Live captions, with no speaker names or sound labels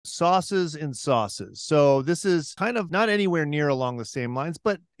sauces and sauces. So this is kind of not anywhere near along the same lines,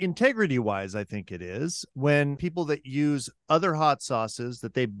 but integrity-wise, I think it is. When people that use other hot sauces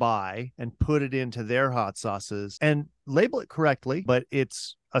that they buy and put it into their hot sauces and label it correctly, but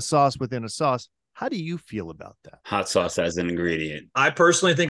it's a sauce within a sauce. How do you feel about that? Hot sauce as an ingredient. I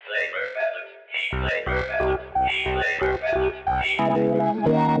personally think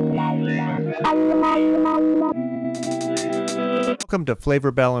Welcome to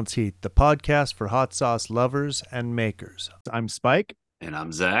Flavor Balance Heat, the podcast for hot sauce lovers and makers. I'm Spike. And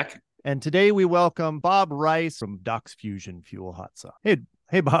I'm Zac. And today we welcome Bob Rice from Doc's Fusion Fuel Hot Sauce.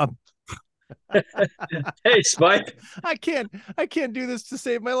 Hey, Bob. Hey, Spike. I can't do this to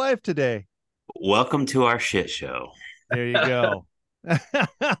save my life today. Welcome to our shit show. There you go.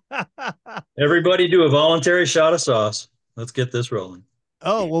 Everybody do a voluntary shot of sauce. Let's get this rolling.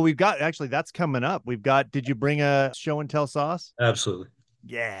 Oh, well, that's coming up. Did you bring a show and tell sauce? Absolutely.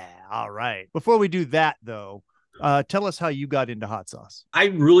 Yeah. All right. Before we do that, though, tell us how you got into hot sauce. I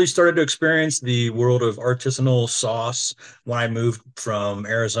really started to experience the world of artisanal sauce when I moved from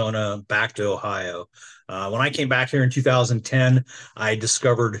Arizona back to Ohio. When I came back here in 2010, I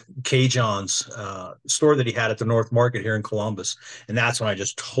discovered K-John's store that he had at the North Market here in Columbus. And that's when I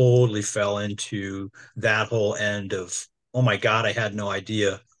just totally fell into that whole end of, oh my God, I had no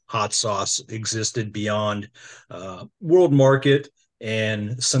idea hot sauce existed beyond World Market, and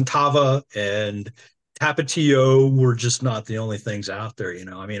Santava and Tapatio were just not the only things out there.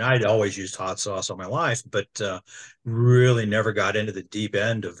 I mean, I'd always used hot sauce all my life, but really never got into the deep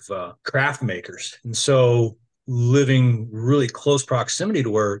end of craft makers. And so living really close proximity to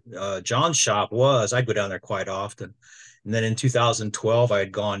where John's shop was, I'd go down there quite often. And then in 2012, I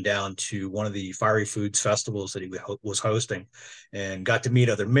had gone down to one of the Fiery Foods festivals that he was hosting and got to meet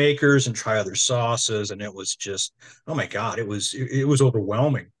other makers and try other sauces. And it was just, oh my God, it was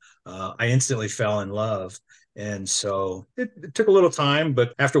overwhelming. I instantly fell in love. And so it took a little time,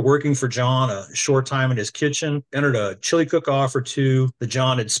 but after working for John a short time in his kitchen, entered a chili cook-off or two that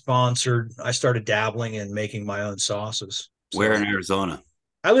John had sponsored, I started dabbling in making my own sauces. Where in Arizona?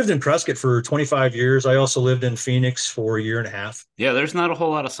 I lived in Prescott for 25 years. I also lived in Phoenix for a year and a half. Yeah, there's not a whole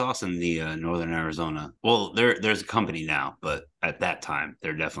lot of sauce in the northern Arizona. Well, there's a company now, but at that time,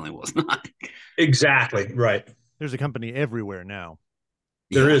 there definitely was not. Exactly, right. There's a company everywhere now.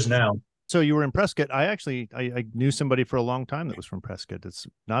 There is now. So you were in Prescott. I knew somebody for a long time that was from Prescott. It's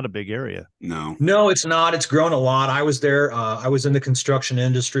not a big area. No, it's not. It's grown a lot. I was there. I was in the construction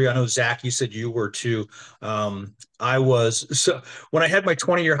industry. I know, Zac, you said you were too. So when I had my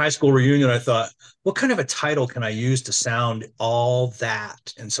 20-year high school reunion, I thought, what kind of a title can I use to sound all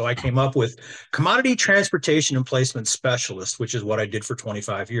that? And so I came up with Commodity Transportation and Placement Specialist, which is what I did for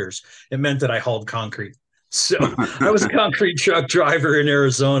 25 years. It meant that I hauled concrete. So I was a concrete truck driver in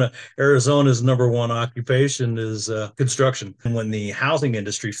Arizona. Arizona's number one occupation is construction. And when the housing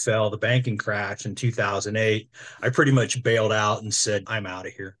industry fell, the banking crash in 2008, I pretty much bailed out and said, I'm out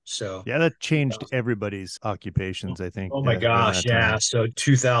of here. So yeah, that changed everybody's occupations, I think. Oh my gosh. Yeah. So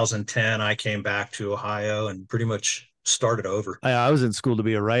 2010, I came back to Ohio and pretty much started over. I was in school to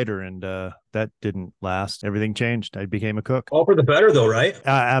be a writer, and that didn't last. Everything changed. I became a cook. All for the better, though, right?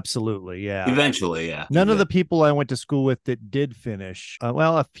 Absolutely, yeah. Eventually, yeah. None of the people I went to school with that did finish,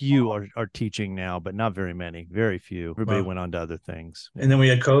 a few are teaching now, but not very many. Very few. Everybody went on to other things. And then we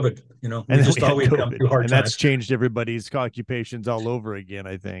had COVID, we just thought we'd come through hard times. And that's changed everybody's occupations all over again,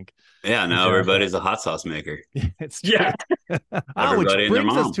 I think. Yeah, now everybody's a hot sauce maker. It's true. Yeah. Which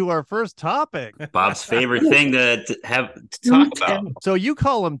brings us to our first topic. Bob's favorite thing to have to talk about. So you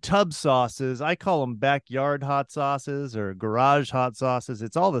call them tub sauces. I call them backyard hot sauces or garage hot sauces.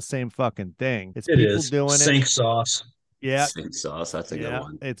 It's all the same fucking thing. It's people doing sink sauce. Yeah. Sink sauce. That's a good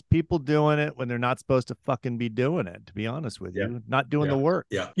one. It's people doing it when they're not supposed to fucking be doing it, to be honest with you. Not doing the work.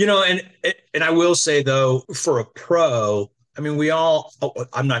 Yeah. And I will say, though, for a pro, I mean,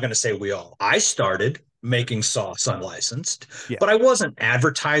 I'm not going to say we all. I started making sauce unlicensed, but I wasn't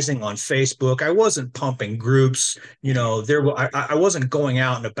advertising on Facebook. I wasn't pumping groups. I wasn't going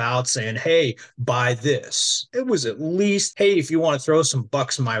out and about saying, hey, buy this. It was at least, hey, if you want to throw some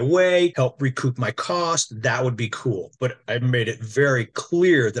bucks my way, help recoup my cost, that would be cool. But I made it very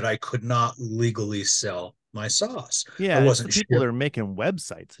clear that I could not legally sell my sauce. Yeah, I wasn't people that are making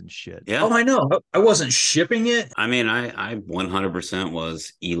websites and shit. Yeah. Oh, I know. I wasn't shipping it. I mean, I 100%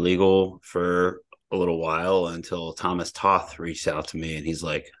 was illegal for a little while until Thomas Toth reached out to me and he's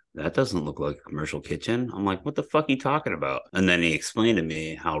like, that doesn't look like a commercial kitchen. I'm like, what the fuck are you talking about? And then he explained to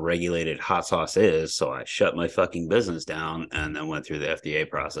me how regulated hot sauce is. So I shut my fucking business down and then went through the FDA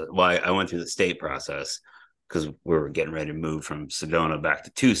process. Well, I went through the state process, because we were getting ready to move from Sedona back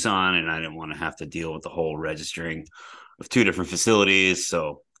to Tucson, and I didn't want to have to deal with the whole registering of 2 different facilities.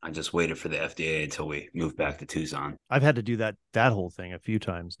 So I just waited for the FDA until we moved back to Tucson. I've had to do that whole thing a few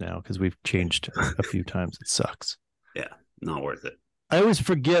times now because we've changed a few times. It sucks. Yeah, not worth it. I always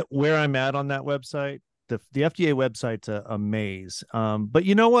forget where I'm at on that website. The FDA website's a maze. But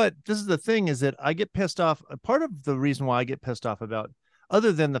you know what? This is the thing, is that I get pissed off. Part of the reason why I get pissed off about,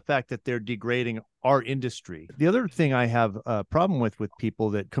 other than the fact that they're degrading our industry, the other thing I have a problem with people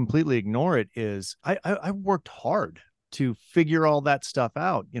that completely ignore it is I worked hard to figure all that stuff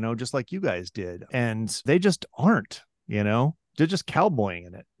out, just like you guys did. And they just aren't, they're just cowboying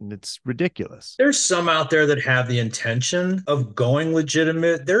in it, and it's ridiculous. There's some out there that have the intention of going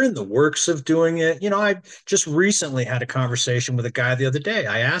legitimate. They're in the works of doing it. I just recently had a conversation with a guy the other day.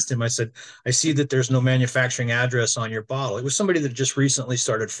 I asked him, I said, I see that there's no manufacturing address on your bottle. It was somebody that just recently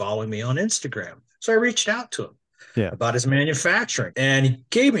started following me on Instagram. So I reached out to him about his manufacturing, and he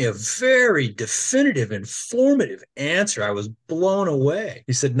gave me a very definitive, informative answer. I was blown away.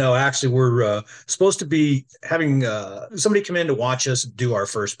 He said, no, actually, we're supposed to be having somebody come in to watch us do our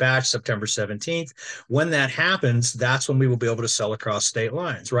first batch September 17th. When that happens, that's when we will be able to sell across state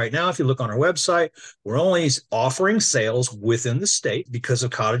lines. Right now, if you look on our website, we're only offering sales within the state because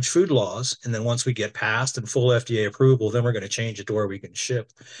of cottage food laws. And then once we get past and full FDA approval, then we're going to change it to where we can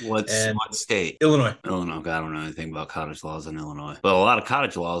ship. What state? Illinois. Illinois. I don't know anything about cottage laws in Illinois, but a lot of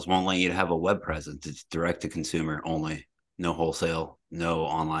cottage laws won't let you to have a web presence. It's direct to consumer only, no wholesale, no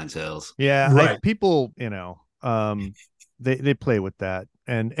online sales. Yeah, right. People, they play with that,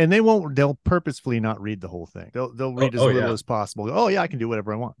 and they'll purposefully not read the whole thing. They'll read as little as possible. Oh yeah, I can do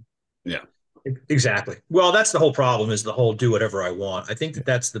whatever I want. Yeah. Exactly. Well, that's the whole problem, is the whole do whatever I want. I think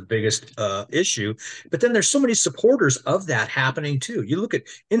that's the biggest issue. But then there's so many supporters of that happening too. You look at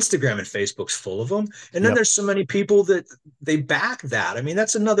Instagram and Facebook's full of them. And then there's so many people that they back that. I mean,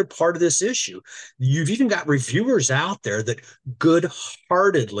 that's another part of this issue. You've even got reviewers out there that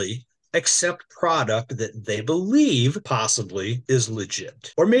good-heartedly accept product that they believe possibly is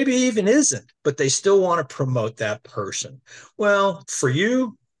legit, or maybe even isn't, but they still want to promote that person. Well, for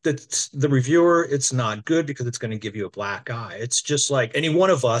you, that's the reviewer, it's not good because it's going to give you a black eye. It's just like any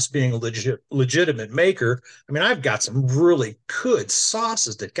one of us being a legitimate maker. I mean, I've got some really good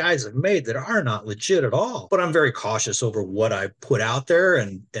sauces that guys have made that are not legit at all, but I'm very cautious over what I put out there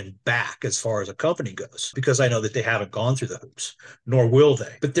and back as far as a company goes, because I know that they haven't gone through the hoops, nor will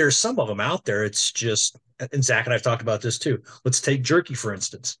they. But there's some of them out there. It's just, and Zach and I've talked about this too. Let's take jerky, for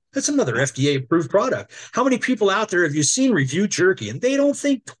instance. That's another FDA-approved product. How many people out there have you seen review jerky and they don't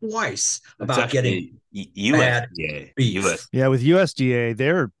think twice about getting USDA? beef? Yeah, with USDA,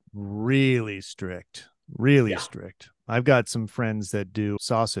 they're really strict, strict. I've got some friends that do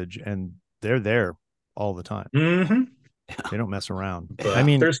sausage, and they're there all the time. Mm-hmm. They don't mess around. But I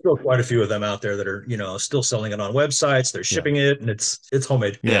mean, there's still quite a few of them out there that are, still selling it on websites. They're shipping it, and it's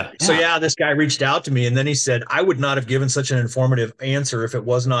homemade. Yeah. So this guy reached out to me, and then he said, I would not have given such an informative answer if it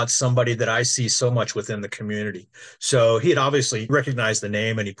was not somebody that I see so much within the community. So he had obviously recognized the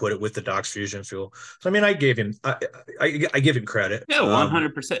name, and he put it with the Docs Fusion Fuel. So I mean, I gave him, I give him credit. Yeah,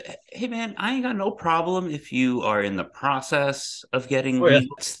 100%. Hey man, I ain't got no problem if you are in the process of getting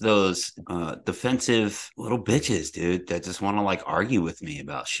those defensive little bitches, dude, that just want to like argue with me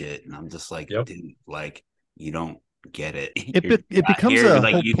about shit, and I'm just like, dude, like, you don't get it. It becomes a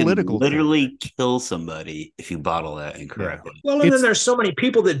whole you political can literally kill somebody if you bottle that incorrectly. Well, and then there's so many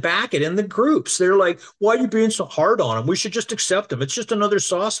people that back it in the groups. They're like, why are you being so hard on them? We should just accept them. It's just another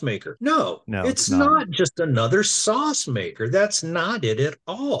sauce maker. No, it's not just another sauce maker. That's not it at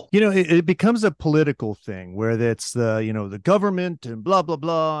all. It becomes a political thing where it's the government and blah, blah,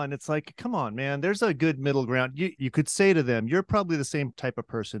 blah. And it's like, come on, man, there's a good middle ground. You could say to them, you're probably the same type of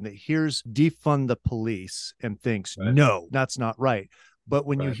person that hears defund the police and thinks, no, that's not right. But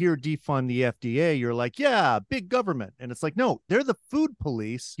when you hear defund the FDA, you're like, yeah, big government. And it's like, no, they're the food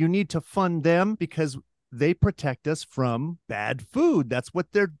police. You need to fund them because they protect us from bad food. That's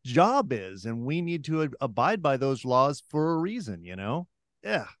what their job is. And we need to abide by those laws for a reason,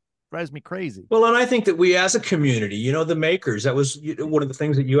 Yeah. Drives me crazy. Well, and I think that we as a community, the makers, that was one of the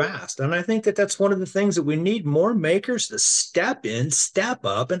things that you asked. And I think that that's one of the things that we need more makers to step in, step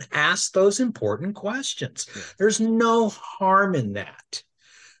up, and ask those important questions. Yeah. There's no harm in that.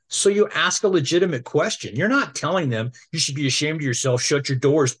 So you ask a legitimate question. You're not telling them you should be ashamed of yourself, shut your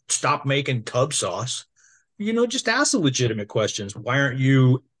doors, stop making tub sauce. Just ask the legitimate questions. Why aren't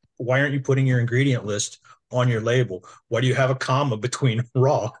you putting your ingredient list on your label? Why do you have a comma between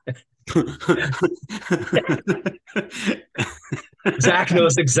raw? Zach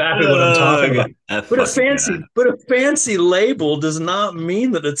knows exactly what I'm talking about. That But fucking guy. a fancy label does not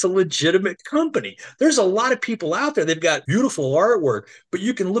mean that it's a legitimate company. There's a lot of people out there. They've got beautiful artwork, but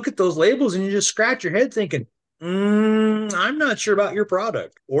you can look at those labels and you just scratch your head thinking, I'm not sure about your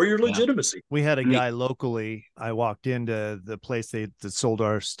product or your Yeah. legitimacy. We had a guy locally. I walked into the place that sold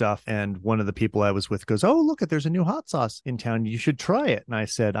our stuff, and one of the people I was with goes, "Oh, look, there's a new hot sauce in town. You should try it." And I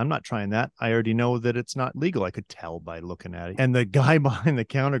said, "I'm not trying that. I already know that it's not legal." I could tell by looking at it. And the guy behind the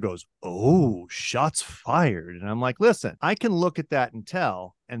counter goes, "Oh, shots fired." And I'm like, "Listen, I can look at that and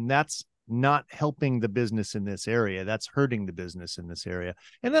tell, and that's not helping the business in this area. That's hurting the business in this area."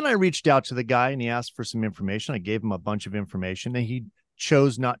 And then I reached out to the guy and he asked for some information. I gave him a bunch of information and he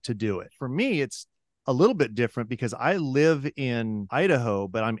chose not to do it. For me, it's a little bit different because I live in Idaho,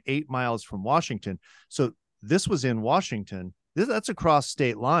 but I'm 8 miles from Washington. So this was in Washington. That's across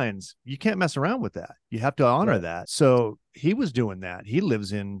state lines. You can't mess around with that. You have to honor that. So he was doing that. He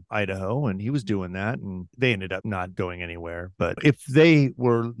lives in Idaho and he was doing that, and they ended up not going anywhere. But if they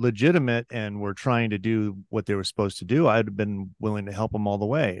were legitimate and were trying to do what they were supposed to do, I'd have been willing to help them all the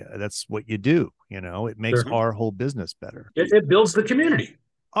way. That's what you do. It makes our whole business better. It builds the community.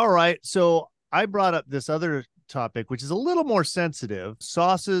 All right. So I brought up this other topic, which is a little more sensitive: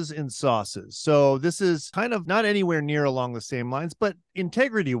 sauces and sauces. So this is kind of not anywhere near along the same lines, but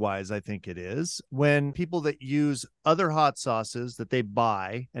integrity wise, I think it is when people that use other hot sauces that they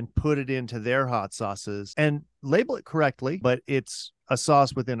buy and put it into their hot sauces and label it correctly, but it's a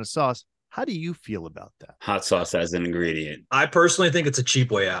sauce within a sauce. How do you feel about that? Hot sauce as an ingredient. I personally think it's a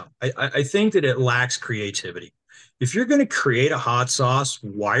cheap way out. I think that it lacks creativity. If you're going to create a hot sauce,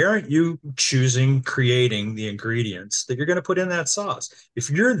 why aren't you creating the ingredients that you're going to put in that sauce? If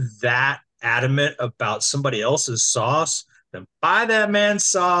you're that adamant about somebody else's sauce, then buy that man's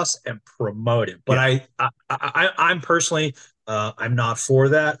sauce and promote it. But I'm personally, I'm not for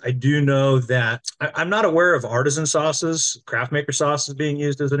that. I do know that I'm not aware of artisan sauces, craft maker sauces being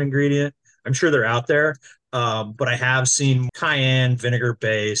used as an ingredient. I'm sure they're out there, but I have seen cayenne vinegar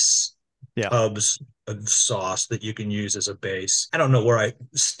base tubs of sauce that you can use as a base. I don't know where I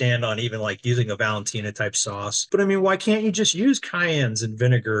stand on even like using a Valentina type sauce, but I mean, why can't you just use cayennes and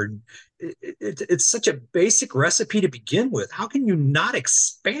vinegar? It's such a basic recipe to begin with. How can you not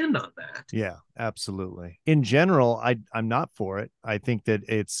expand on that? Yeah, absolutely. In general, I'm not for it. I think that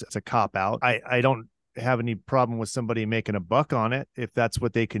it's a cop out. I don't have any problem with somebody making a buck on it if that's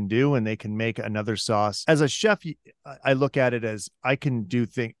what they can do, and they can make another sauce. As a chef, I look at it as I can do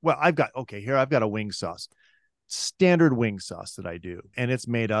things. Well, I've got a wing sauce, standard wing sauce that I do, and it's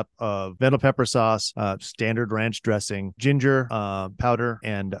made up of bell pepper sauce, standard ranch dressing, ginger powder,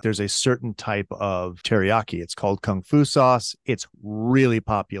 and there's a certain type of teriyaki. It's called kung fu sauce. It's really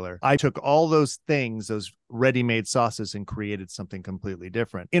popular. I took all those things, those ready-made sauces, and created something completely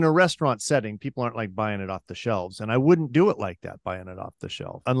different. In a restaurant setting, people aren't like buying it off the shelves, and I wouldn't do it like that, buying it off the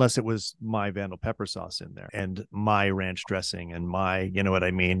shelf, unless it was my vandal pepper sauce in there and my ranch dressing and my,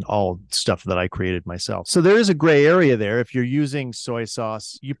 all stuff that I created myself. So there is a gray area there. If you're using soy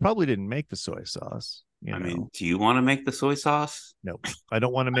sauce, you probably didn't make the soy sauce. I mean, do you want to make the soy sauce? No, I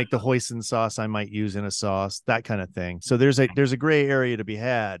don't want to make the hoisin sauce I might use in a sauce, that kind of thing. So there's a gray area to be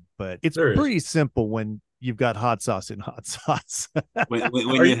had, but it's pretty simple when you've got hot sauce in hot sauce. when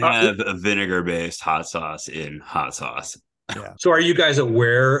you have a vinegar-based hot sauce in hot sauce. Yeah. So are you guys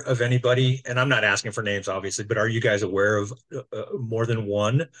aware of anybody, and I'm not asking for names, obviously, but are you guys aware of more than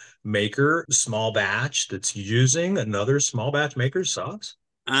one maker, small batch, that's using another small batch maker's sauce?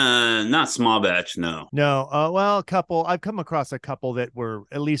 Not small batch, no. Well, a couple. I've come across a couple that were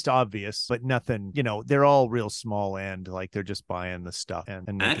at least obvious, but nothing, they're all real small end, like they're just buying the stuff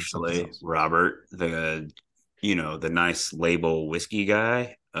and actually, Robert, the nice label whiskey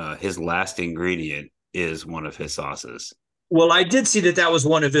guy, his last ingredient is one of his sauces. Well, I did see that was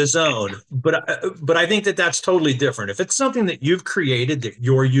one of his own, but I think that that's totally different. If it's something that you've created that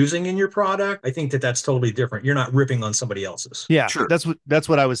you're using in your product, I think that that's totally different. You're not ripping on somebody else's. Yeah, sure. That's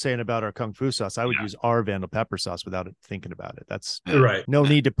what I was saying about our kung fu sauce. I would use our vandal pepper sauce without thinking about it. That's right. No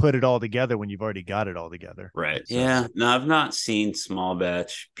need to put it all together when you've already got it all together. Right. So. Yeah. No, I've not seen small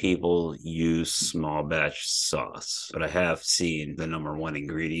batch people use small batch sauce, but I have seen the number one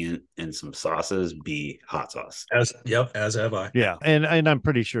ingredient in some sauces be hot sauce. As have I. Yeah, and I'm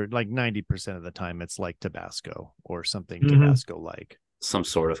pretty sure like 90% of the time it's like Tabasco or something Tabasco-like. Some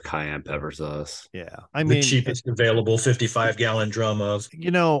sort of cayenne pepper sauce. Yeah. The cheapest available 55-gallon drum of.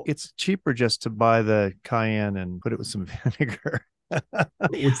 It's cheaper just to buy the cayenne and put it with some vinegar.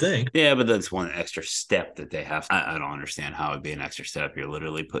 would think. Yeah, but that's one extra step that they have. I don't understand how it'd be an extra step. You're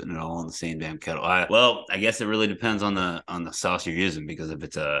literally putting it all in the same damn kettle. Well, I guess it really depends on the sauce you're using, because if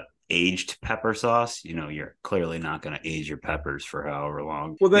it's a aged pepper sauce, you're clearly not going to age your peppers for however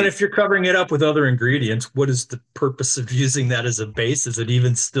long. Well, then if you're covering it up with other ingredients, what is the purpose of using that as a base? Is it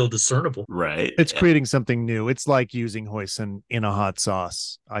even still discernible? Right. It's creating something new. It's like using hoisin in a hot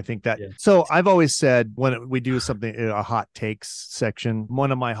sauce. I think that. Yeah. So I've always said when we do something, a hot takes section,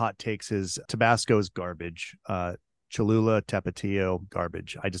 one of my hot takes is Tabasco is garbage. Cholula, Tapatio,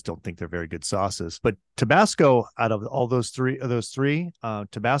 garbage. I just don't think they're very good sauces. But Tabasco, out of all those three,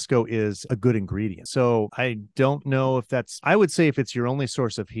 Tabasco is a good ingredient. So I don't know if I would say if it's your only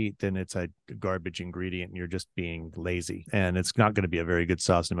source of heat, then it's a garbage ingredient and you're just being lazy. And it's not going to be a very good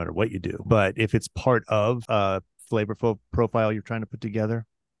sauce no matter what you do. But if it's part of a flavor profile you're trying to put together,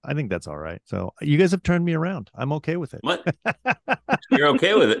 I think that's all right. So you guys have turned me around. I'm okay with it. What? You're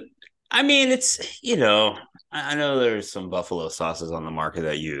okay with it? I mean, it's, I know there's some buffalo sauces on the market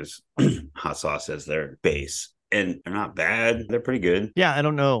that use hot sauce as their base, and they're not bad. They're pretty good. Yeah, I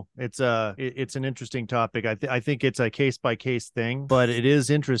don't know. It's an interesting topic. I think it's a case by case thing, but it is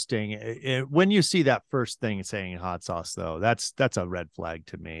interesting. When you see that first thing saying hot sauce, though, that's a red flag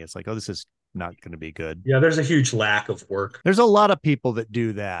to me. It's like, oh, this is not going to be good. Yeah, there's a huge lack of work. There's a lot of people that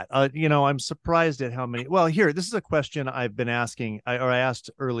do that. I'm surprised at how many. Well, here, this is a question I've been asking, I asked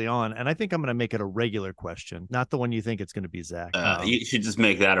early on, and I think I'm going to make it a regular question, not the one you think it's going to be, Zach. You should just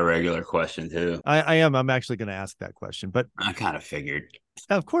make that a regular question too. I am. I'm actually going to ask that question, but I kind of figured.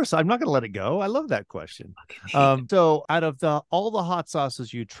 Of course, I'm not going to let it go. I love that question. So, out of all the hot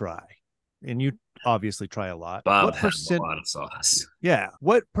sauces you try, and you obviously try a lot, Bob has a lot of sauce. Yeah,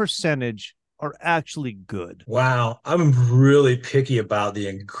 what percentage are actually good? Wow, I'm really picky about the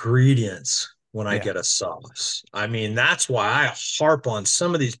ingredients when I get a sauce. I mean, that's why I harp on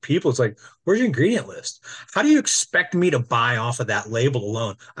some of these people. It's like, where's your ingredient list? How do you expect me to buy off of that label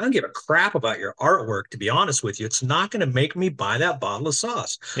alone? I don't give a crap about your artwork, to be honest with you. It's not going to make me buy that bottle of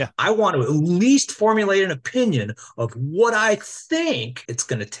sauce. Yeah. I want to at least formulate an opinion of what I think it's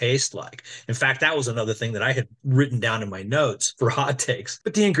going to taste like. In fact, that was another thing that I had written down in my notes for hot takes.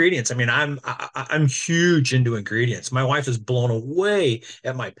 But the ingredients, I mean, I'm huge into ingredients. My wife is blown away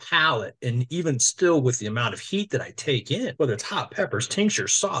at my palate, and even still with the amount of heat that I take in, whether it's hot peppers, tincture,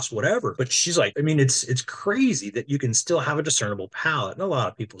 sauce, whatever. But she's like, I mean, it's crazy that you can still have a discernible palate. And a lot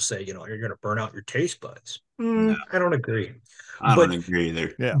of people say, you're going to burn out your taste buds. No. I don't agree. I don't agree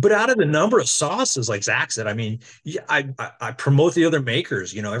either. Yeah. But out of the number of sauces, like Zach said, I mean, I promote the other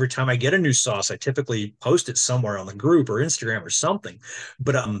makers. Every time I get a new sauce, I typically post it somewhere on the group or Instagram or something.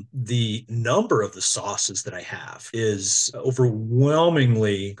 But the number of the sauces that I have is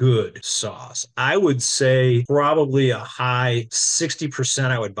overwhelmingly good sauce. I would say probably a high 60%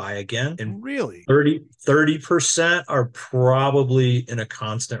 I would buy again. And really 30% are probably in a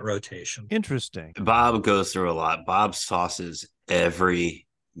constant rotation. Interesting. Bob goes through a lot. Bob sauces every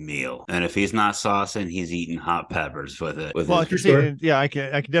meal, and if he's not saucing, he's eating hot peppers with it. I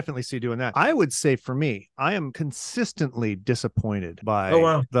can definitely see doing that. I would say for me, I am consistently disappointed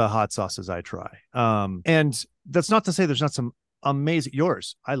by the hot sauces I try. And that's not to say there's not some amazing.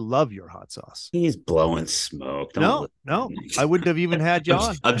 I love your hot sauce. He's blowing smoke. No, I wouldn't have even had you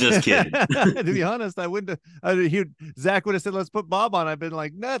on. I'm just kidding. To be honest, I wouldn't have. Zach would have said, let's put Bob on. I've been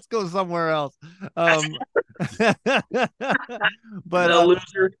like, let's go somewhere else. But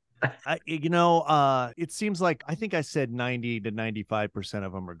loser. It seems like, I think I said 90 to 95%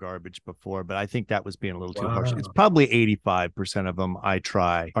 of them are garbage before, but I think that was being a little too harsh. It's probably 85% of them I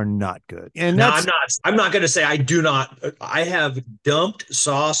try are not good. And no, I'm not going to say I do not. I have dumped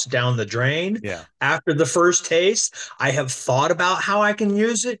sauce down the drain. Yeah. After the first taste, I have thought about how I can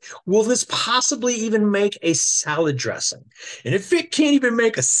use it. Will this possibly even make a salad dressing? And if it can't even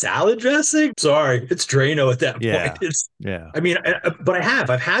make a salad dressing, sorry, it's Drano at that point. I mean, but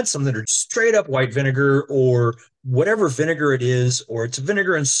I've had some that are straight up white vinegar or whatever vinegar it is, or it's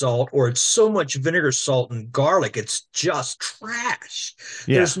vinegar and salt, or it's so much vinegar, salt, and garlic, it's just trash.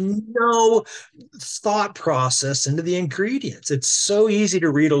 Yeah. There's no thought process into the ingredients. It's so easy to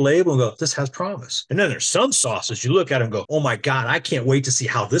read a label and go, this has promise. And then there's some sauces you look at and go, oh my God, I can't wait to see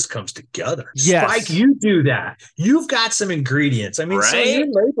how this comes together. Yes. Spike, you do that. You've got some ingredients. I mean, some of your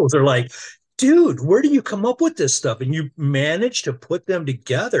labels are like dude, where do you come up with this stuff? And you manage to put them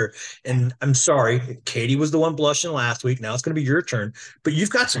together. And I'm sorry, Katie was the one blushing last week. Now it's going to be your turn. But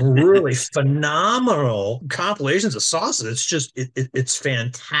you've got some really phenomenal compilations of sauces. It's just, it's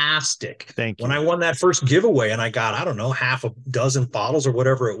fantastic. Thank you. When I won that first giveaway and I got, I don't know, half a dozen bottles or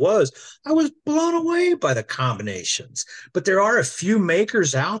whatever it was, I was blown away by the combinations. But there are a few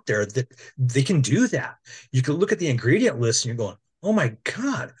makers out there that they can do that. You can look at the ingredient list and you're going, oh my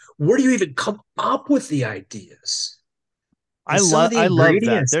God, where do you even come up with the ideas? I love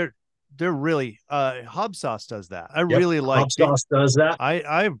that. They're really Hob Sauce does that. I really like Hob Sauce does that.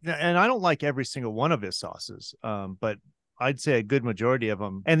 I don't like every single one of his sauces, but I'd say a good majority of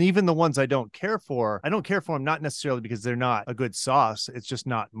them, and even the ones I don't care for them not necessarily because they're not a good sauce. It's just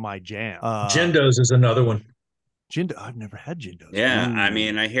not my jam. Jindo's is another one. Jindo, I've never had Jindo's. Yeah, I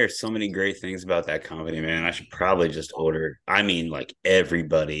mean, I hear so many great things about that company, man. I should probably just order. I mean, like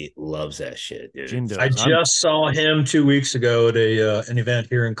everybody loves that shit, dude. Jindo's. I just saw him 2 weeks ago at an event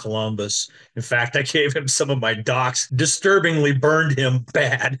here in Columbus. In fact, I gave him some of my docs. Disturbingly burned him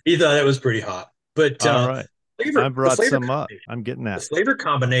bad. He thought it was pretty hot. But all right, I brought some up. I'm getting that. The flavor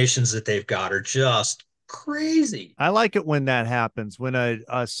combinations that they've got are just crazy. I like it when that happens, when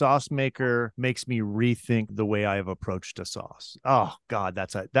a sauce maker makes me rethink the way I have approached a sauce. Oh God,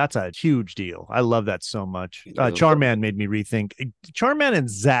 that's a huge deal. I love that so much. Charman made me rethink. Charman and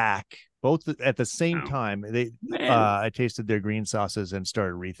Zac both at the same time. I tasted their green sauces and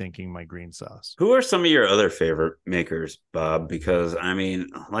started rethinking my green sauce. Who are some of your other favorite makers, Bob? Because I mean,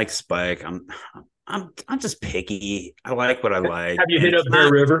 like Spike, I'm just picky. I like what I like. Have you hit up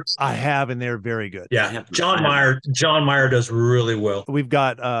Bear River? I have, and they're very good. Yeah, John Meyer does really well. We've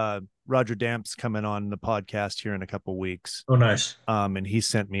got Roger Damps coming on the podcast here in a couple weeks. Oh, nice. And he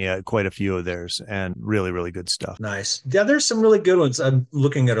sent me quite a few of theirs, and really, really good stuff. Nice. Yeah, there's some really good ones. I'm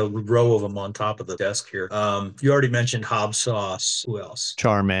looking at a row of them on top of the desk here. You already mentioned Hob Sauce. Who else?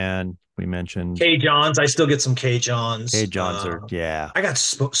 Charman. We mentioned K. Johns. I still get some K. Johns. K. Johns are, yeah. I got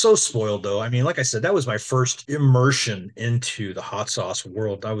so spoiled, though. I mean, like I said, that was my first immersion into the hot sauce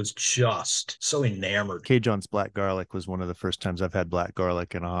world. I was just so enamored. K. Johns Black Garlic was one of the first times I've had black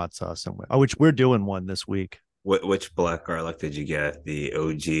garlic in a hot sauce, which we're doing one this week. Which black garlic did you get? The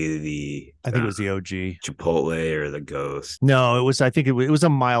OG, I think it was the OG. Chipotle or the Ghost? No, I think it was a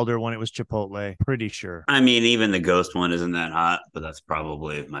milder one. It was Chipotle, pretty sure. I mean, even the Ghost one isn't that hot, but that's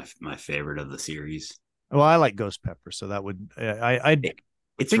probably my favorite of the series. Well, I like Ghost Pepper, so that would I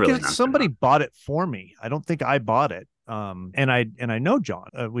it's think really somebody bought it for me. I don't think I bought it. And I know John.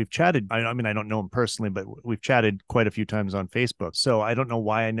 We've chatted. I mean, I don't know him personally, but we've chatted quite a few times on Facebook. So I don't know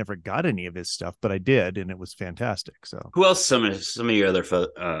why I never got any of his stuff, but I did, and it was fantastic. So who else? Some of your other too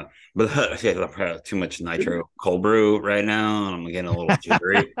much nitro cold brew right now, and I'm getting a little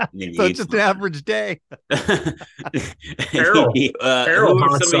jittery. So it's just an average day. Harold.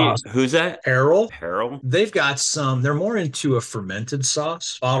 Who's that? Harold. They've got some. They're more into a fermented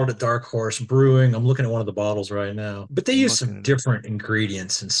sauce, bottled at Dark Horse Brewing. I'm looking at one of the bottles right now. But they use some different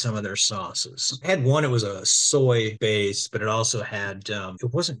ingredients in some of their sauces. I had one, it was a soy base, but it also had,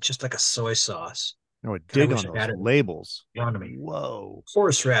 it wasn't just like a soy sauce. No, dig on those labels. Whoa.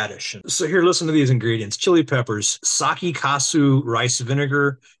 Horseradish. So here, listen to these ingredients. Chili peppers, sake kasu rice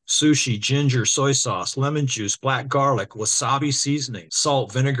vinegar, sushi, ginger, soy sauce, lemon juice, black garlic, wasabi seasoning,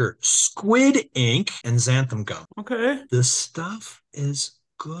 salt, vinegar, squid ink, and xanthan gum. Okay. This stuff is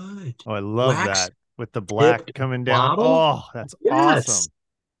good. Oh, I love that. With the black coming down. Bottle? Oh, that's awesome.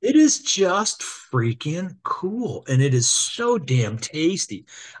 It is just freaking cool. And it is so damn tasty.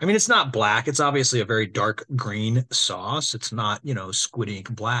 I mean, it's not black. It's obviously a very dark green sauce. It's not, squid ink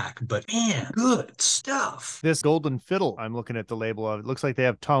black, but man, good stuff. This Golden Fiddle, I'm looking at the label of it. Looks like they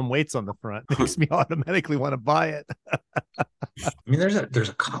have Tom Waits on the front. Makes me automatically want to buy it. I mean, there's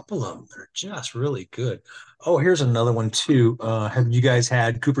a couple of them that are just really good. Oh, here's another one too. Have you guys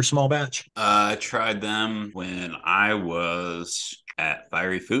had Cooper Small Batch? I tried them when I was at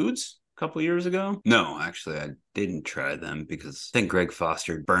Fiery Foods a couple years ago. No, actually, I didn't try them because I think Greg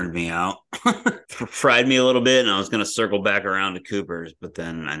Foster burned me out, fried me a little bit, and I was going to circle back around to Cooper's, but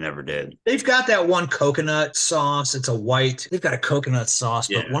then I never did. They've got that one coconut sauce. It's a white. They've got a coconut sauce,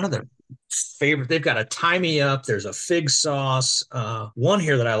 but one of their favorite, they've got a Tie Me Up. There's a fig sauce. One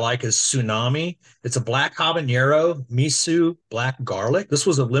here that I like is Tsunami. It's a black habanero, miso, black garlic. This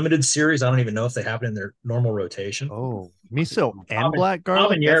was a limited series. I don't even know if they have it in their normal rotation. Oh, miso and black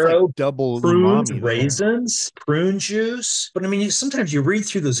garlic? Habanero, like double prunes, umami raisins, prune juice. But I mean, sometimes you read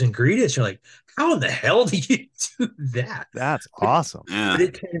through those ingredients, you're like, how in the hell do you do that? That's awesome. Yeah. But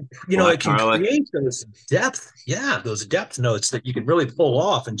it can, Black it can garlic. create those depth, those depth notes that you can really pull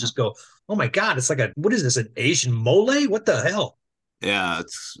off and just go, oh my God, it's like what is this, an Asian mole? What the hell? Yeah,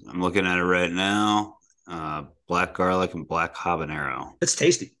 I'm looking at it right now. Black garlic and black habanero. It's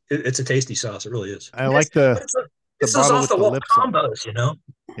tasty. It's a tasty sauce. It really is. I like the It's those bottle off with the the wall lips on it. combos.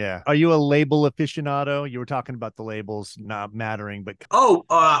 Yeah. Are you a label aficionado? You were talking about the labels not mattering, but Oh,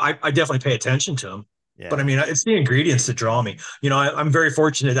 I definitely pay attention to them. yeah. But I mean, it's the ingredients that draw me. I'm very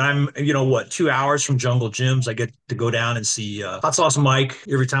fortunate. I'm, 2 hours from Jungle Gyms. I get to go down and see Hot Sauce Mike.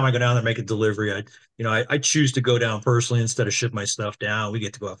 Every time I go down there, make a delivery. I choose to go down personally instead of ship my stuff down. We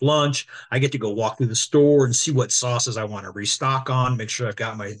get to go have lunch. I get to go walk through the store and see what sauces I want to restock on. Make sure I've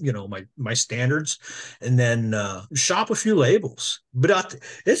got my, my standards, and then shop a few labels. But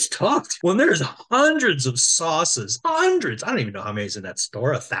it's tough when there's hundreds of sauces. Hundreds. I don't even know how many's in that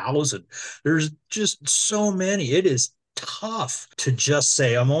store. 1,000. There's just so many. It is tough to just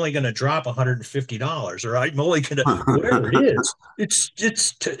say I'm only going to drop $150 or I'm only going to whatever it is.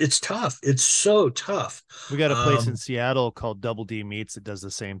 It's tough. It's so tough. We got a place in Seattle called Double D Meats that does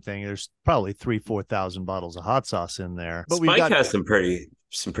the same thing. There's probably 4,000 bottles of hot sauce in there. But Spike has some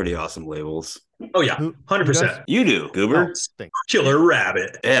pretty awesome labels. Oh yeah, 100%. You do, Goober. Killer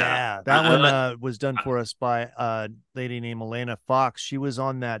Rabbit. Yeah, that one was done for us by a lady named Elena Fox. She was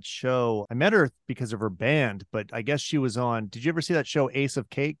on that show. I met her because of her band, but I guess she was on. Did you ever see that show Ace of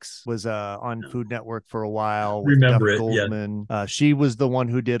Cakes? Was on Food Network for a while. With Remember Duff it? Goldman. Yeah. She was the one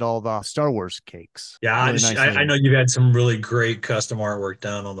who did all the Star Wars cakes. Yeah, really I know you've had some really great custom artwork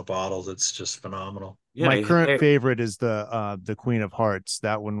done on the bottles. It's just phenomenal. Yeah, my current favorite is the Queen of Hearts.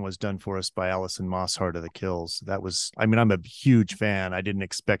 That one was done for us by Alison Mosshart of the Kills. That was, I'm a huge fan. I didn't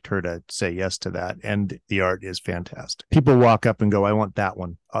expect her to say yes to that. And the art is fantastic. People walk up and go, I want that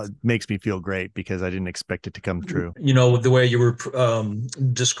one. Makes me feel great because I didn't expect it to come true. The way you were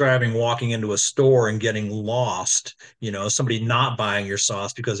describing walking into a store and getting lost, somebody not buying your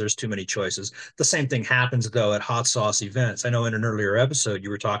sauce because there's too many choices. The same thing happens though at hot sauce events. I know in an earlier episode, you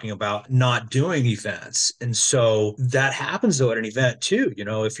were talking about not doing events. And so that happens though at an event too.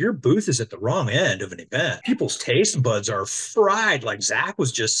 If your booth is at the wrong end of an event, people's taste buds are fried. Like Zac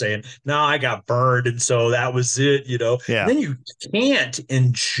was just saying, no, I got burned. And so that was it, Yeah. And then you can't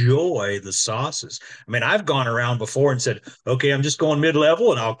enjoy the sauces. I mean, I've gone around before and said, okay, I'm just going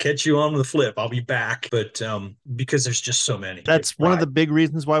mid-level and I'll catch you on the flip. I'll be back. But because there's just so many. That's one of the big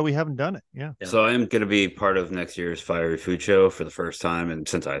reasons why we haven't done it. Yeah. So I am going to be part of next year's Fiery Food Show for the first time. And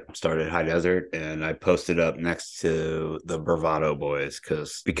since I started High Desert, and I posted up next to the Bravado Boys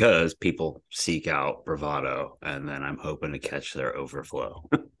because people seek out Bravado, and then I'm hoping to catch their overflow.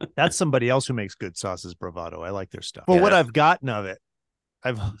 That's somebody else who makes good sauces, Bravado. I like their stuff. Well, what I've gotten of it,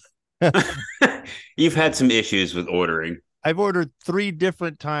 You've had some issues with ordering. I've ordered 3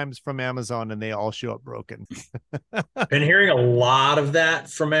 different times from Amazon and they all show up broken. Been hearing a lot of that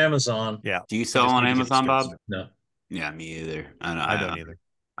from Amazon. Yeah. Do you sell on Amazon, Bob? No. Yeah, me either. I don't either.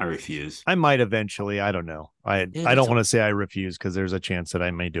 I refuse. I might eventually. I don't know. I don't want to say I refuse because there's a chance that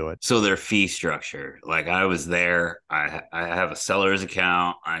I may do it. So their fee structure, like I was there, I have a seller's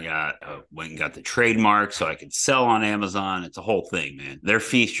account. I went and got the trademark so I could sell on Amazon. It's a whole thing, man. Their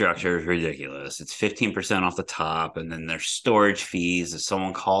fee structure is ridiculous. It's 15% off the top, and then there's storage fees. If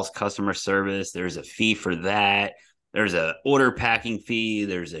someone calls customer service, there's a fee for that. There's a order packing fee.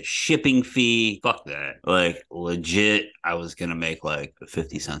 There's a shipping fee. Fuck that. Like legit, I was going to make like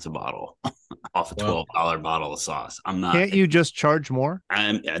 50 cents a bottle off a $12 bottle of sauce. I'm not. Can't you just charge more?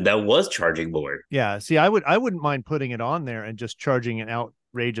 That was charging more. Yeah. See, I wouldn't mind putting it on there and just charging an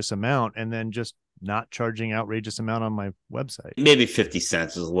outrageous amount and then just not charging outrageous amount on my website. Maybe 50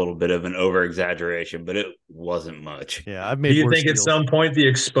 cents is a little bit of an over exaggeration, but it wasn't much. Yeah. I've made. Do you think at some point the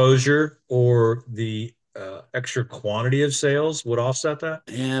exposure or the extra quantity of sales would offset that?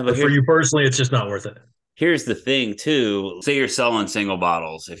 Yeah, but for you personally, it's just not worth it. Here's the thing too. Say you're selling single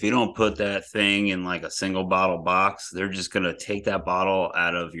bottles. If you don't put that thing in like a single bottle box, they're just going to take that bottle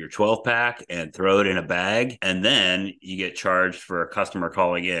out of your 12 pack and throw it in a bag. And then you get charged for a customer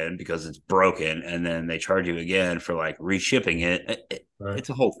calling in because it's broken. And then they charge you again for like reshipping it. Right. It's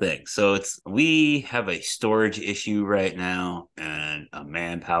a whole thing. So we have a storage issue right now and a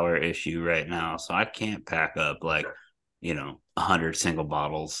manpower issue right now. So I can't pack up like, 100 single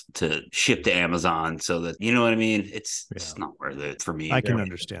bottles to ship to Amazon so that, you know what I mean? It's not worth it for me. I can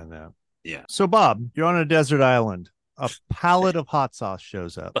understand that. Yeah. So Bob, you're on a desert island. A pallet of hot sauce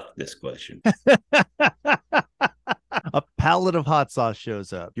shows up. Fuck this question. A pallet of hot sauce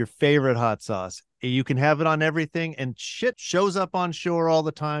shows up. Your favorite hot sauce. You can have it on everything, and shit shows up on shore all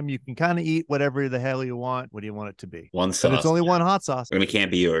the time. You can kind of eat whatever the hell you want. What do you want it to be? One sauce. But it's only one hot sauce. And it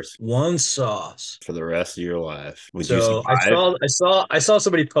can't be yours One sauce for the rest of your life. Would you So survive? I saw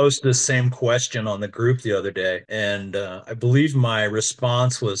somebody post this same question on the group the other day, and I believe my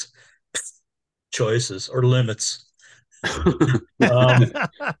response was choices or limits.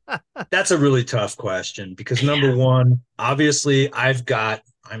 That's a really tough question because number one, obviously I'm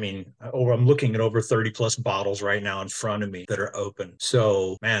looking at over 30 plus bottles right now in front of me that are open.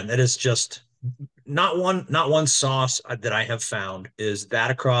 So man, that is just not one sauce that I have found is that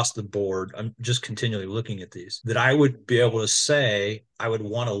across the board. I'm just continually looking at these that I would be able to say I would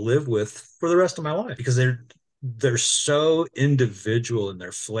want to live with for the rest of my life because they're so individual in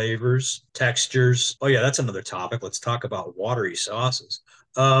their flavors, textures. Oh yeah, that's another topic. Let's talk about watery sauces.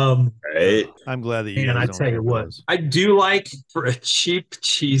 Right. I'm glad that you And guys I don't tell you drink what, those. I do like for a cheap,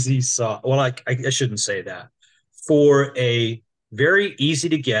 cheesy sauce. Well, I shouldn't say that. For a very easy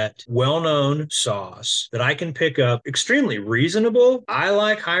to get, well-known sauce that I can pick up extremely reasonable. I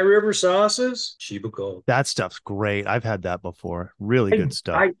like High River sauces, Sheba Gold. That stuff's great. I've had that before. Really good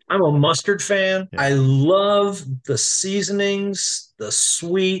stuff. I'm a mustard fan. Yeah. I love the seasonings, the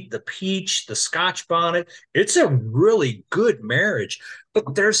sweet, the peach, the Scotch bonnet. It's a really good marriage.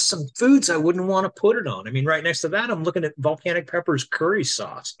 But there's some foods I wouldn't want to put it on. I mean, right next to that, I'm looking at Volcanic Peppers curry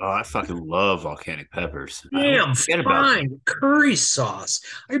sauce. Oh, I fucking love volcanic peppers. Damn, Forget about them. fine curry sauce.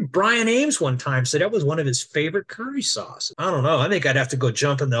 I heard Brian Ames one time said that was one of his favorite curry sauce. I don't know. I think I'd have to go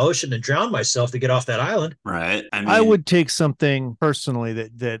jump in the ocean and drown myself to get off that island. Right. I mean, I would take something personally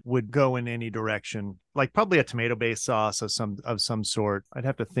that would go in any direction, like probably a tomato-based sauce of some sort. I'd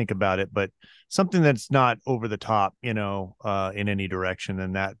have to think about it, but something that's not over the top, in any direction,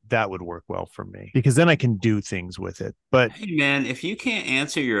 and that would work well for me because then I can do things with it. But hey man, if you can't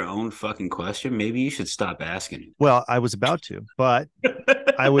answer your own fucking question, maybe you should stop asking. well, I was about to, but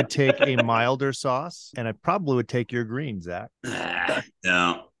I would take a milder sauce, and I probably would take your green, Zach.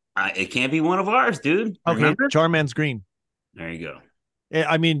 No, it can't be one of ours, dude. Okay, Remember? Charman's green. There you go.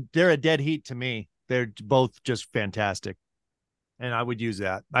 I mean, they're a dead heat to me. They're both just fantastic. And I would use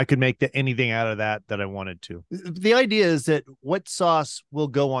that. I could make anything out of that I wanted to. The idea is that what sauce will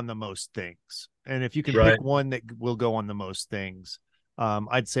go on the most things. And if you can pick one that will go on the most things,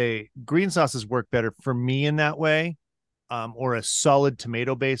 I'd say green sauces work better for me in that way, or a solid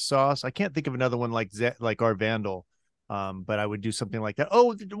tomato-based sauce. I can't think of another one like our Vandal. But I would do something like that.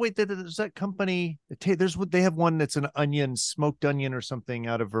 Oh, wait, there's that company. They have one that's an smoked onion or something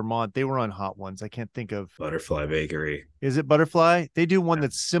out of Vermont. They were on Hot Ones. I can't think of. Butterfly Bakery. Is it Butterfly? They do one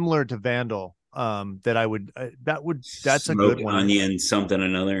that's similar to Vandal. That's a good one. Onion something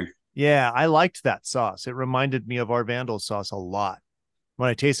another. Yeah, I liked that sauce. It reminded me of our Vandal sauce a lot. When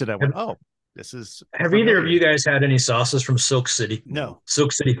I tasted it, I went, "Oh, this is." Have either of you guys had any sauces from Silk City? No.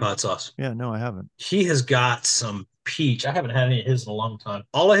 Silk City hot sauce. Yeah, no, I haven't. He has got some peach. I haven't had any of his in a long time.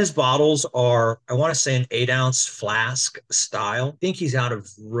 All of his bottles are, I want to say, an 8-ounce flask style. I think he's out of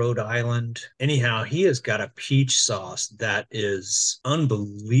Rhode Island. Anyhow, he has got a peach sauce that is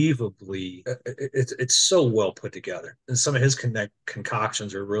unbelievably, it's so well put together. And some of his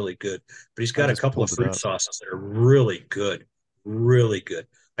concoctions are really good. But he's got a couple of fruit sauces that are really good. Really good.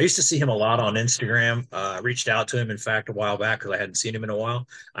 I used to see him a lot on Instagram. I reached out to him, in fact, a while back because I hadn't seen him in a while.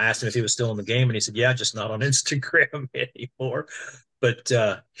 I asked him if he was still in the game, and he said, yeah, just not on Instagram anymore. But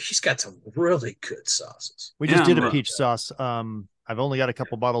he's got some really good sauces. We just did a peach sauce. I've only got a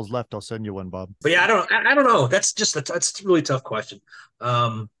couple bottles left. I'll send you one, Bob. But yeah, I don't know. That's a really tough question.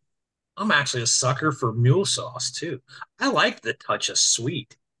 I'm actually a sucker for mule sauce, too. I like the touch of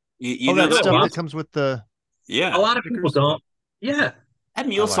sweet. You know that stuff that comes with the... Yeah. A lot of people don't. Yeah. That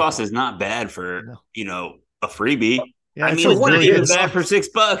mule sauce is not bad for, a freebie. Yeah, I mean, it's not even bad for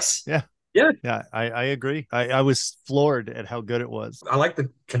 $6. Yeah. Yeah. Yeah, I agree. I was floored at how good it was. I like the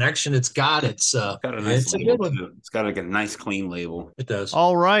connection it's got. It's got a nice label, too. It's got a nice, clean label. It does.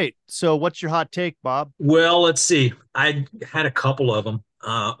 All right. So what's your hot take, Bob? Well, let's see. I had a couple of them.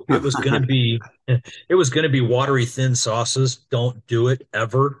 It was going to be watery thin sauces. Don't do it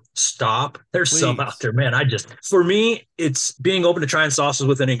ever. Stop. There's some out there, man. For me, it's being open to trying sauces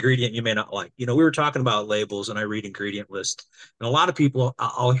with an ingredient you may not like. We were talking about labels and I read ingredient lists, and a lot of people,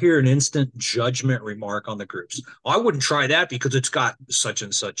 I'll hear an instant judgment remark on the groups. Oh, I wouldn't try that because it's got such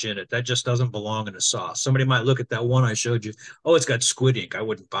and such in it. That just doesn't belong in a sauce. Somebody might look at that one I showed you. Oh, it's got squid ink. I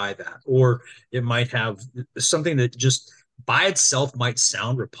wouldn't buy that. Or it might have something that just by itself might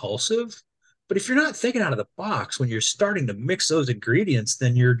sound repulsive, but if you're not thinking out of the box when you're starting to mix those ingredients,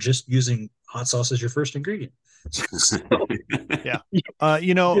 then you're just using hot sauce as your first ingredient. Yeah.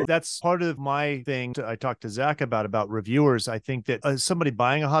 That's part of my thing I talked to Zach about reviewers. I think that somebody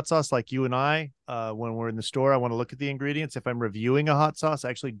buying a hot sauce like you and I, when we're in the store, I want to look at the ingredients. If I'm reviewing a hot sauce, I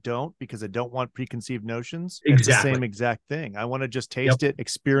actually don't, because I don't want preconceived notions. Exactly. It's the same exact thing. I want to just taste it,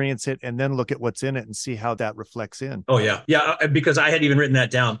 experience it, and then look at what's in it and see how that reflects in. Oh, yeah. Yeah, because I had even written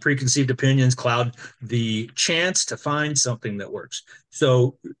that down. Preconceived opinions cloud the chance to find something that works.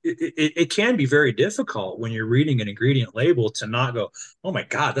 So it can be very difficult when you're reading an ingredient label to not go, oh my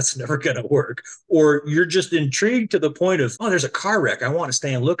God, that's never going to work. Or you're just intrigued to the point of, oh, there's a car wreck. I want to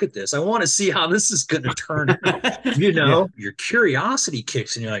stay and look at this. I want to see how this is going to turn out. Your curiosity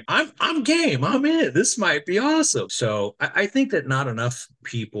kicks and you're like, I'm game. I'm in. This might be awesome. So I think that not enough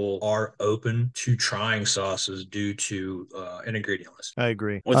people are open to trying sauces due to an ingredient list. I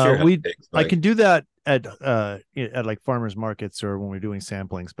agree. What's your hot take, I can do that at like farmers markets or when we're doing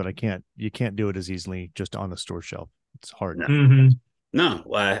samplings, but you can't do it as easily just on the store shelf. It's hard. No, Mm-hmm. no.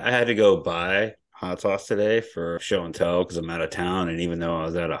 I had to go buy hot sauce today for show and tell because I'm out of town. And even though I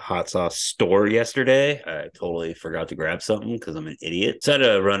was at a hot sauce store yesterday, I totally forgot to grab something because I'm an idiot. So I had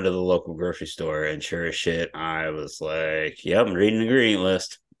to run to the local grocery store, and sure as shit, I was like, yep, I'm reading the ingredient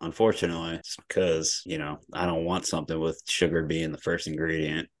list. Unfortunately, it's because, I don't want something with sugar being the first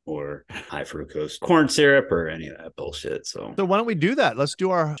ingredient or high fructose corn syrup or any of that bullshit. So why don't we do that? Let's do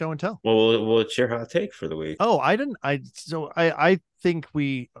our show and tell. Well, what's your hot take for the week? Oh, I think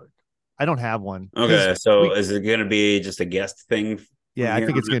I don't have one. Okay, so is it going to be just a guest thing? Yeah, I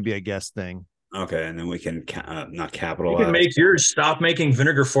think it's going to be a guest thing. Okay, and then we can not capitalize. You can make yours stop making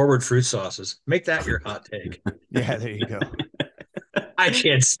vinegar forward fruit sauces. Make that your hot take. Yeah, there you go. I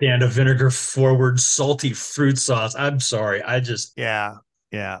can't stand a vinegar forward salty fruit sauce. I'm sorry. Yeah.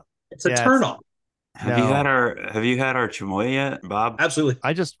 It's a turn off. Have you had our chamoy yet, Bob? Absolutely.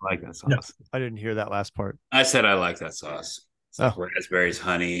 I just like that sauce. No. I didn't hear that last part. I said I like that sauce. It's like raspberries,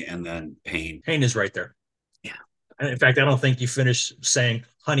 honey, and then pain. Pain is right there. Yeah. In fact, I don't think you finished saying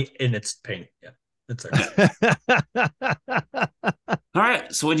honey and it's pain. Yeah. It's there. All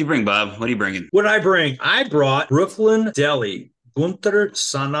right. So what'd you bring, Bob? What are you bringing? What did I bring? I brought Brooklyn Deli Gunter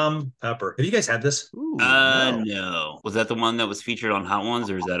Sanam pepper. Have you guys had this? Ooh, no. Was that the one that was featured on Hot Ones,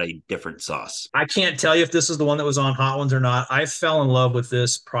 or is that a different sauce? I can't tell you if this is the one that was on Hot Ones or not. I fell in love with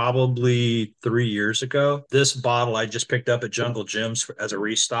this probably 3 years ago. This bottle I just picked up at Jungle Jim's as a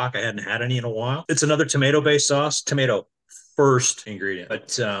restock. I hadn't had any in a while. It's another tomato-based sauce. Tomato first ingredient,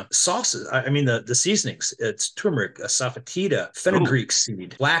 but sauces. I mean the seasonings. It's turmeric, safatita, fenugreek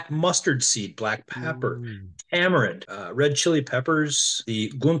seed, black mustard seed, black pepper, tamarind, red chili peppers, the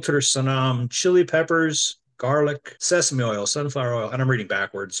Gunter Sanam chili peppers, garlic, sesame oil, sunflower oil, and I'm reading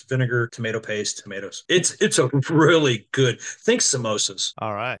backwards, vinegar, tomato paste, tomatoes. It's a really good. Think samosas.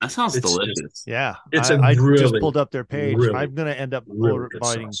 All right. That sounds delicious. Yeah. I just pulled up their page. Really, I'm going to end up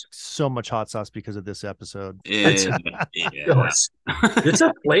buying so much hot sauce because of this episode. Yeah. It's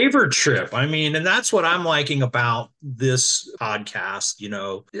a flavor trip. I mean, and that's what I'm liking about this podcast,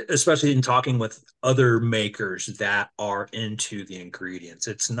 especially in talking with other makers that are into the ingredients.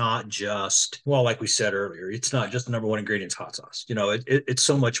 It's not just, like we said earlier, it's not just the number one ingredient, hot sauce. It's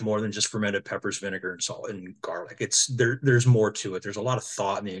so much more than just fermented peppers, vinegar, and salt and garlic. There's more to it. There's a lot of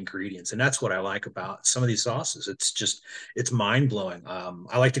thought in the ingredients. And that's what I like about some of these sauces. It's mind blowing.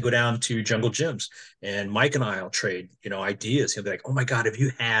 I like to go down to Jungle Jim's, and Mike and I'll trade, ideas. He'll be like, oh my God, have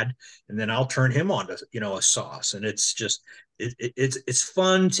you had? And then I'll turn him on to, a sauce. And it's just, it's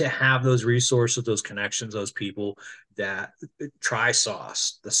fun to have those resources, those connections, those people that try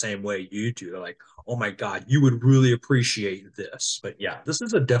sauce the same way you do. They're like, oh my God, you would really appreciate this. But yeah, this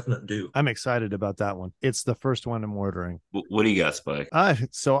is a definite do. I'm excited about that one. It's the first one I'm ordering. What do you got, Spike?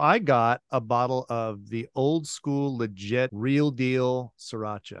 So I got a bottle of the old school, legit, real deal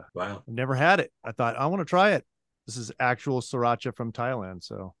sriracha. Wow. I've never had it. I thought I want to try it. This is actual sriracha from Thailand.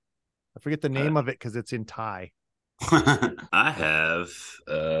 So I forget the name of it because it's in Thai. I have,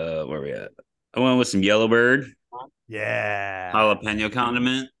 where are we at? I went with some Yellowbird. Yeah. Jalapeno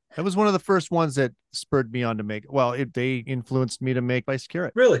condiment. That was one of the first ones that spurred me on to make. Well, they influenced me to make spiced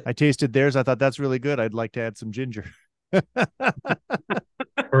carrot. Really? I tasted theirs. I thought that's really good. I'd like to add some ginger.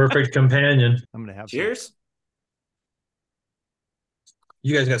 Perfect companion. I'm going to have Cheers. some.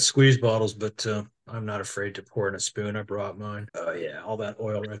 You guys got squeeze bottles, but I'm not afraid to pour in a spoon. I brought mine. Oh, yeah. All that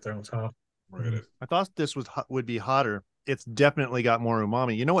oil right there on top. I thought this would be hotter. It's definitely got more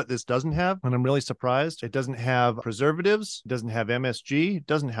umami. You know what this doesn't have? And I'm really surprised. It doesn't have preservatives. It doesn't have MSG. It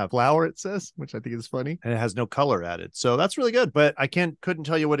doesn't have flour, it says, which I think is funny. And it has no color added. So that's really good. But I couldn't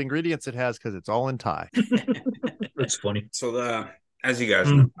tell you what ingredients it has because it's all in Thai. That's funny. So As you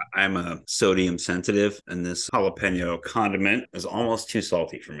guys know, I'm a sodium sensitive, and this jalapeno condiment is almost too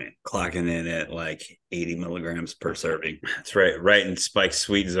salty for me. Clocking in at like 80 milligrams per serving. That's right in Spike's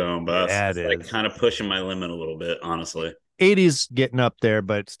sweet zone, boss. Yeah, it's like kind of pushing my limit a little bit, honestly. 80's getting up there,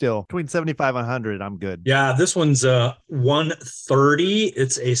 but still between 75 and 100, I'm good. Yeah, this one's 130.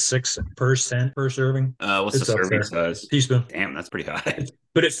 It's a 6% per serving. What's the serving size? Teaspoon. Damn, that's pretty high.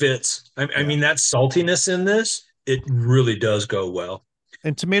 But it fits. I mean, that saltiness in this, it really does go well.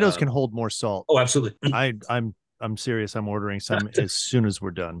 And tomatoes can hold more salt. Oh, absolutely. I'm serious. I'm ordering some as soon as we're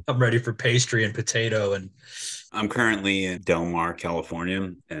done. I'm ready for pastry and potato. And I'm currently in Del Mar,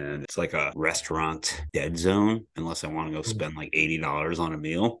 California, and it's like a restaurant dead zone unless I want to go spend like $80 on a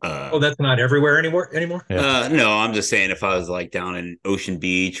meal. That's not everywhere anymore? Yeah. No, I'm just saying if I was like down in Ocean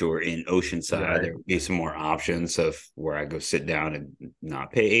Beach or in Oceanside, there would be some more options of where I go sit down and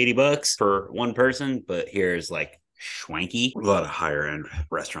not pay $80 for one person. But here's like schwanky. A lot of higher end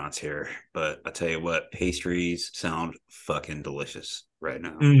restaurants here, but I tell you what, pastries sound fucking delicious right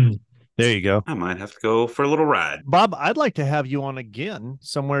now. There you go. I might have to go for a little ride. Bob, I'd like to have you on again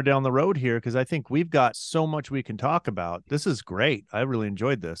somewhere down the road here because I think we've got so much we can talk about. This is great. I really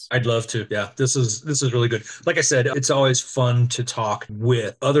enjoyed this. I'd love to. Yeah, this is really good. Like I said, it's always fun to talk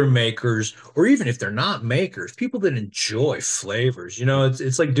with other makers, or even if they're not makers, people that enjoy flavors. You know,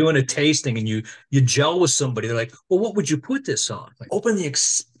 it's like doing a tasting and you gel with somebody. They're like, well, what would you put this on? Like, open the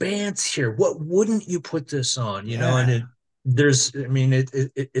expanse here. What wouldn't you put this on? You know, and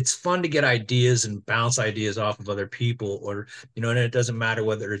it's fun to get ideas and bounce ideas off of other people, or, you know, and it doesn't matter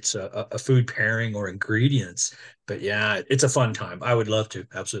whether it's a food pairing or ingredients, but yeah, it's a fun time. I would love to.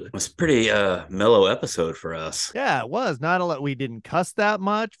 Absolutely. It was a pretty mellow episode for us. Yeah, it was. Not a lot. We didn't cuss that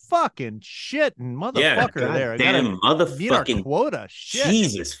much. Fucking shit and motherfucker there. Damn motherfucking quota. Shit.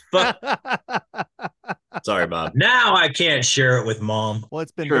 Jesus fuck. Sorry, Bob. Now I can't share it with Mom. Well,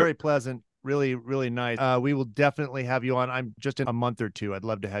 it's been very pleasant. Really, really nice. We will definitely have you on. I'm just in a month or two. I'd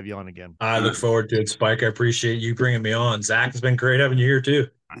love to have you on again. I look forward to it, Spike. I appreciate you bringing me on. Zach, it's been great having you here too.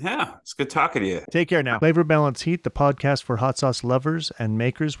 Yeah, it's good talking to you. Take care now. Flavor Balance Heat, the podcast for hot sauce lovers and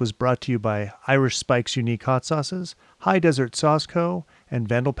makers, was brought to you by Irish Spike's Unique Hot Sauces, High Desert Sauce Co., and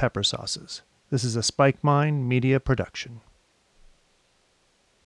Vandal Pepper Sauces. This is a Spike Mine Media production.